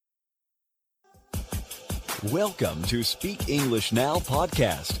Welcome to Speak English Now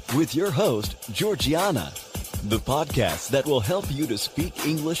podcast with your host, Georgiana, the podcast that will help you to speak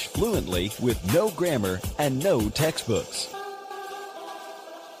English fluently with no grammar and no textbooks.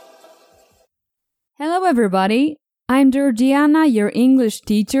 Hello, everybody. I'm Georgiana, your English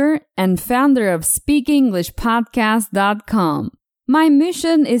teacher and founder of SpeakEnglishPodcast.com. My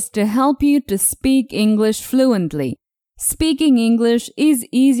mission is to help you to speak English fluently. Speaking English is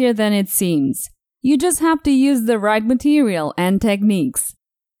easier than it seems. You just have to use the right material and techniques.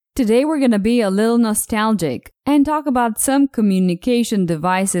 Today we're going to be a little nostalgic and talk about some communication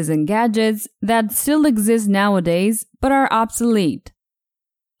devices and gadgets that still exist nowadays but are obsolete.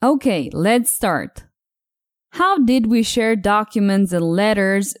 Okay, let's start. How did we share documents and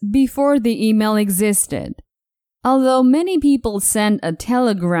letters before the email existed? Although many people sent a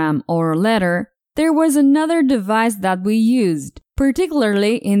telegram or letter, there was another device that we used,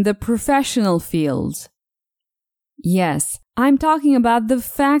 particularly in the professional fields. Yes, I'm talking about the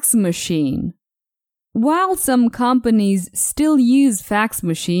fax machine. While some companies still use fax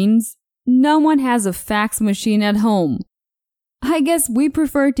machines, no one has a fax machine at home. I guess we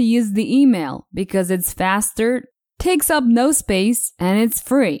prefer to use the email because it's faster, takes up no space, and it's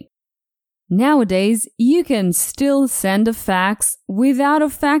free. Nowadays, you can still send a fax without a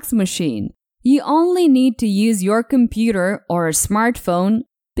fax machine. You only need to use your computer or a smartphone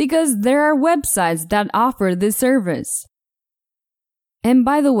because there are websites that offer this service. And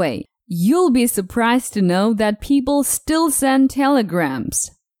by the way, you'll be surprised to know that people still send telegrams.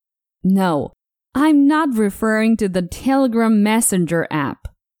 No, I'm not referring to the Telegram Messenger app.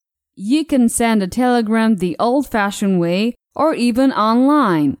 You can send a telegram the old-fashioned way or even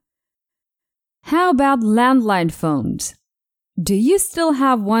online. How about landline phones? Do you still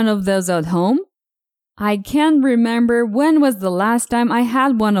have one of those at home? I can't remember when was the last time I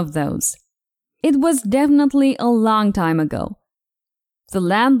had one of those. It was definitely a long time ago. The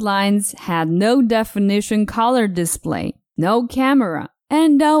landlines had no definition color display, no camera,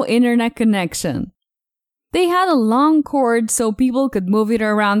 and no internet connection. They had a long cord so people could move it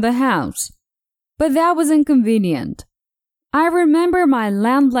around the house. But that was inconvenient. I remember my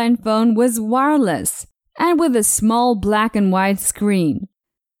landline phone was wireless and with a small black and white screen.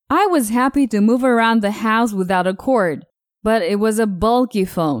 I was happy to move around the house without a cord, but it was a bulky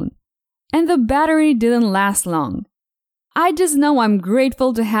phone, and the battery didn't last long. I just know I'm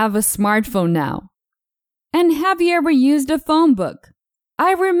grateful to have a smartphone now. And have you ever used a phone book?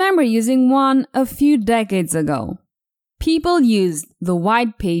 I remember using one a few decades ago. People used the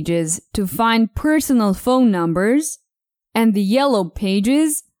white pages to find personal phone numbers, and the yellow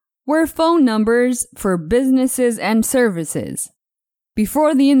pages were phone numbers for businesses and services.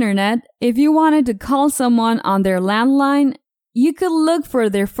 Before the internet, if you wanted to call someone on their landline, you could look for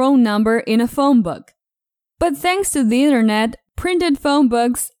their phone number in a phone book. But thanks to the internet, printed phone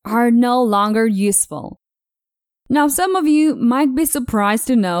books are no longer useful. Now, some of you might be surprised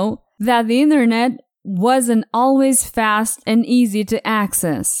to know that the internet wasn't always fast and easy to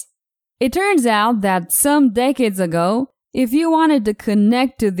access. It turns out that some decades ago, if you wanted to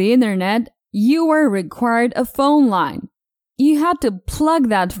connect to the internet, you were required a phone line. You had to plug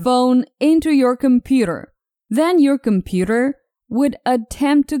that phone into your computer. Then your computer would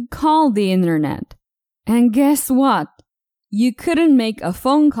attempt to call the internet. And guess what? You couldn't make a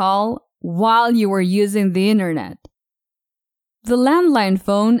phone call while you were using the internet. The landline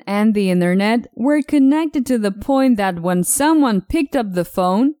phone and the internet were connected to the point that when someone picked up the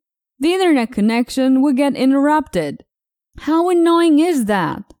phone, the internet connection would get interrupted. How annoying is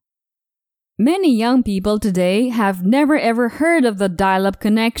that? Many young people today have never ever heard of the dial-up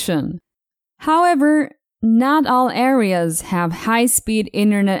connection. However, not all areas have high-speed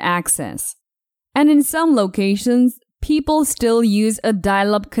internet access. And in some locations, people still use a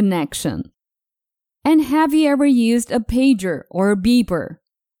dial-up connection. And have you ever used a pager or a beeper?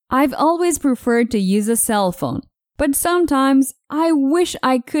 I've always preferred to use a cell phone, but sometimes I wish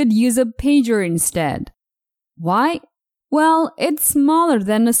I could use a pager instead. Why? Well, it's smaller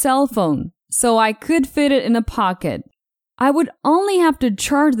than a cell phone, so I could fit it in a pocket. I would only have to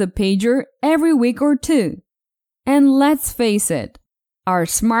charge the pager every week or two. And let's face it, our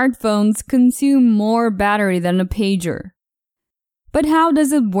smartphones consume more battery than a pager. But how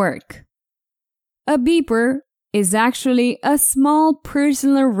does it work? A beeper is actually a small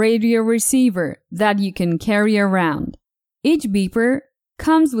personal radio receiver that you can carry around. Each beeper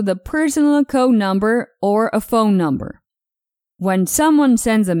comes with a personal code number or a phone number. When someone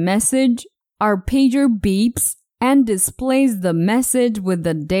sends a message, our pager beeps and displays the message with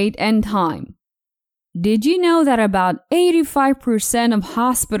the date and time. Did you know that about 85% of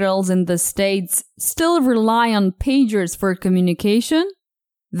hospitals in the States still rely on pagers for communication?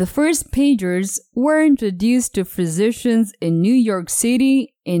 The first pagers were introduced to physicians in New York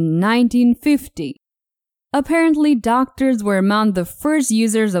City in 1950. Apparently, doctors were among the first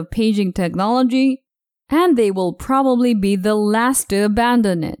users of paging technology, and they will probably be the last to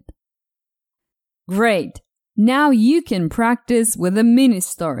abandon it. Great! Now you can practice with a mini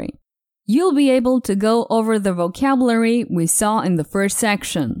story. You'll be able to go over the vocabulary we saw in the first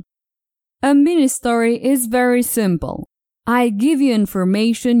section. A mini story is very simple. I give you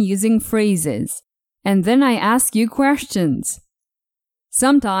information using phrases, and then I ask you questions.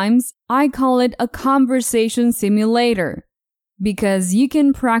 Sometimes I call it a conversation simulator, because you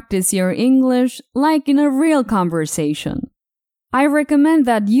can practice your English like in a real conversation. I recommend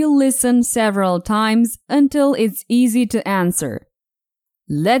that you listen several times until it's easy to answer.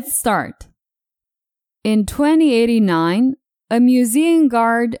 Let's start. In 2089, a museum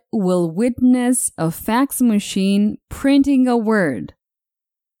guard will witness a fax machine printing a word.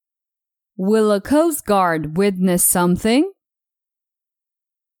 Will a Coast Guard witness something?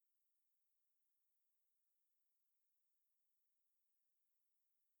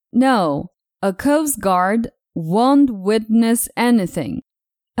 No, a Coast Guard won't witness anything.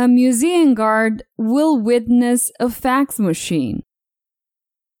 A museum guard will witness a fax machine.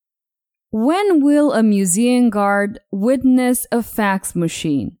 When will a museum guard witness a fax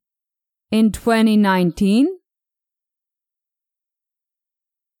machine? In 2019?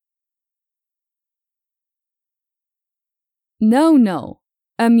 No.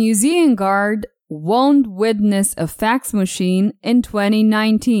 A museum guard won't witness a fax machine in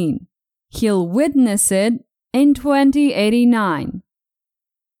 2019. He'll witness it in 2089.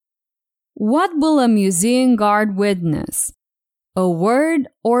 What will a museum guard witness? A word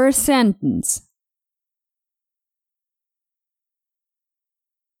or a sentence?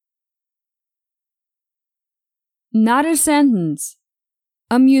 Not a sentence.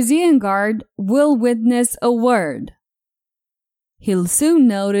 A museum guard will witness a word. He'll soon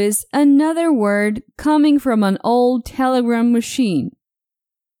notice another word coming from an old telegram machine.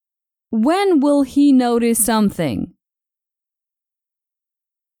 When will he notice something?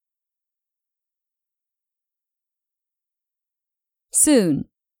 Soon.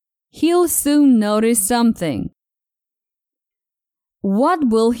 He'll soon notice something. What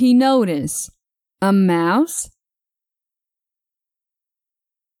will he notice? A mouse?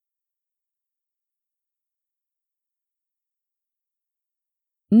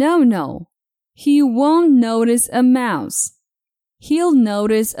 No. He won't notice a mouse. He'll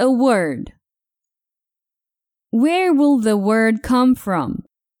notice a word. Where will the word come from?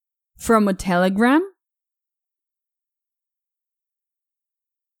 From a telegram?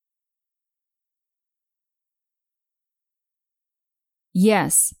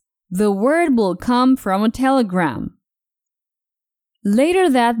 Yes, the word will come from a telegram. Later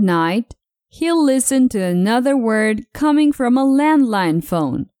that night, he'll listen to another word coming from a landline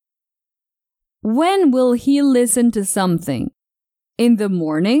phone. When will he listen to something? In the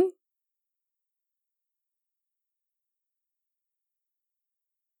morning?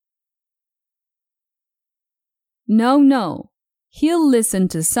 No. He'll listen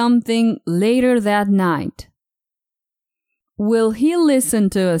to something later that night. Will he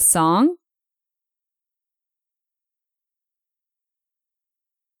listen to a song?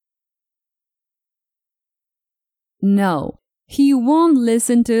 No, he won't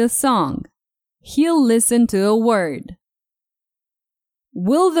listen to a song. He'll listen to a word.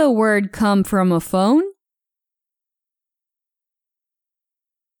 Will the word come from a phone?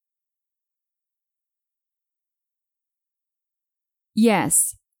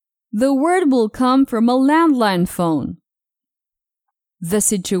 Yes, the word will come from a landline phone. The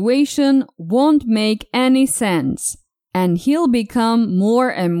situation won't make any sense, and he'll become more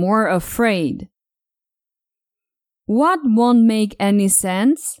and more afraid. What won't make any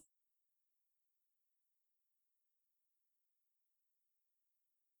sense?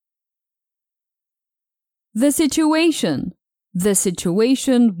 The situation. The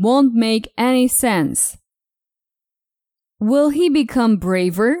situation won't make any sense. Will he become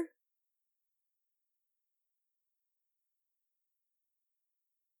braver?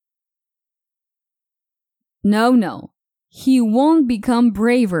 No. He won't become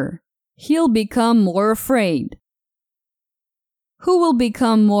braver. He'll become more afraid. Who will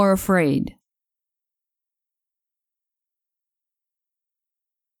become more afraid?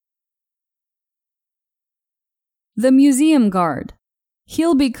 The museum guard.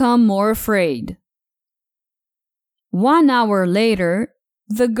 He'll become more afraid. 1 hour later,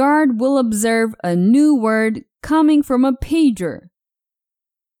 the guard will observe a new word coming from a pager.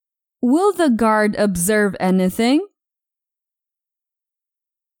 Will the guard observe anything?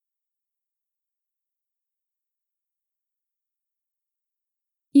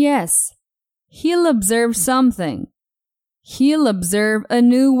 Yes, he'll observe something. He'll observe a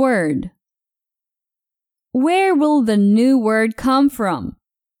new word. Where will the new word come from?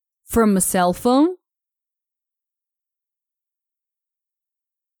 From a cell phone?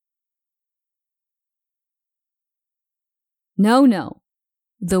 No.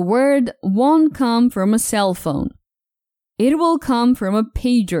 The word won't come from a cell phone. It will come from a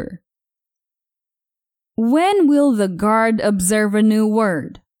pager. When will the guard observe a new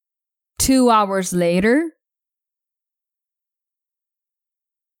word? 2 hours later?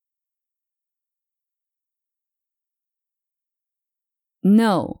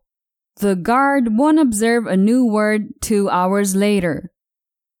 No, the guard won't observe a new word 2 hours later.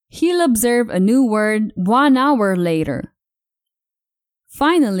 He'll observe a new word 1 hour later.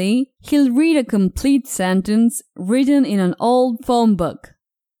 Finally, he'll read a complete sentence written in an old phone book,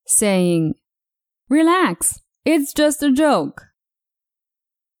 saying, "Relax, it's just a joke."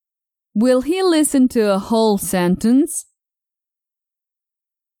 Will he listen to a whole sentence?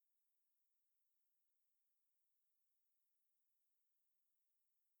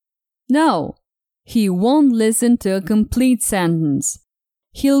 No, he won't listen to a complete sentence.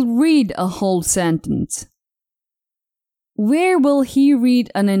 He'll read a whole sentence. Where will he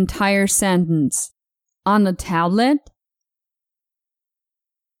read an entire sentence? On a tablet?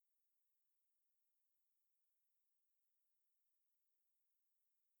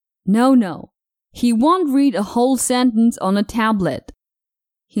 No. He won't read a whole sentence on a tablet.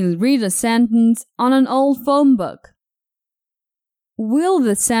 He'll read a sentence on an old phone book. Will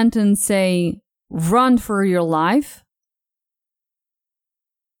the sentence say, "Run for your life"?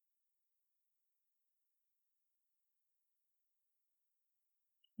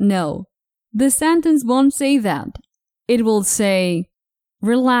 No, the sentence won't say that. It will say,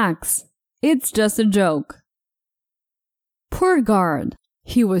 "Relax, it's just a joke." Poor guard,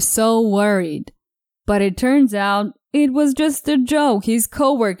 he was so worried. But it turns out it was just a joke his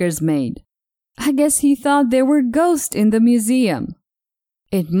coworkers made. I guess he thought there were ghosts in the museum.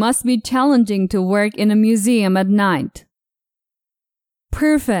 It must be challenging to work in a museum at night.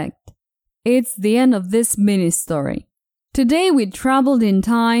 Perfect. It's the end of this mini story. Today we traveled in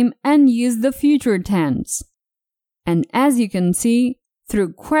time and used the future tense. And as you can see,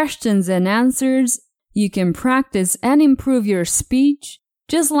 through questions and answers, you can practice and improve your speech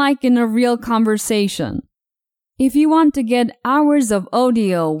just like in a real conversation. If you want to get hours of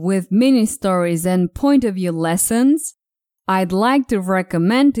audio with mini stories and point of view lessons, I'd like to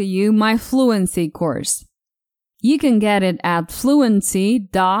recommend to you my fluency course. You can get it at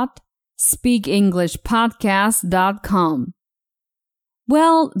fluency.speakenglishpodcast.com.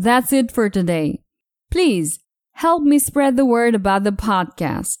 Well, that's it for today. Please help me spread the word about the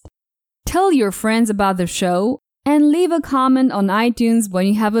podcast. Tell your friends about the show and leave a comment on iTunes when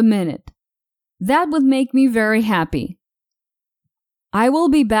you have a minute. That would make me very happy. I will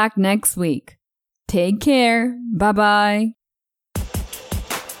be back next week. Take care. Bye-bye.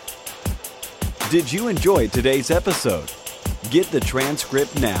 Did you enjoy today's episode? Get the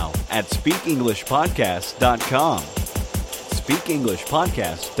transcript now at speakenglishpodcast.com.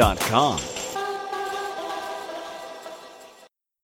 speakenglishpodcast.com.